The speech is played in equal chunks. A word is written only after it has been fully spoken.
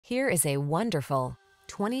Here is a wonderful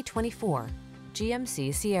 2024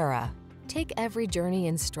 GMC Sierra. Take every journey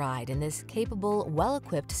in stride in this capable,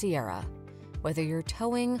 well-equipped Sierra. Whether you're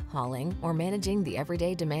towing, hauling, or managing the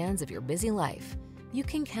everyday demands of your busy life, you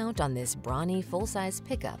can count on this brawny full-size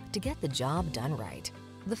pickup to get the job done right.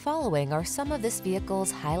 The following are some of this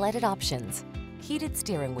vehicle's highlighted options: heated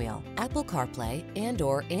steering wheel, Apple Carplay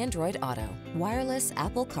and/or Android Auto, wireless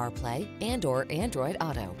Apple Carplay and/or Android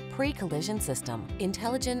Auto, pre-collision system,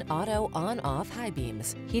 intelligent auto on-off high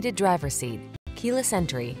beams, heated driver's seat, keyless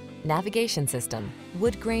entry, navigation system,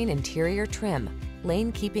 Woodgrain Interior Trim,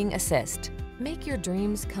 lane keeping assist. Make your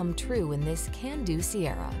dreams come true in this can-do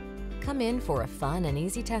Sierra. Come in for a fun and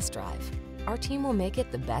easy test drive. Our team will make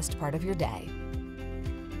it the best part of your day.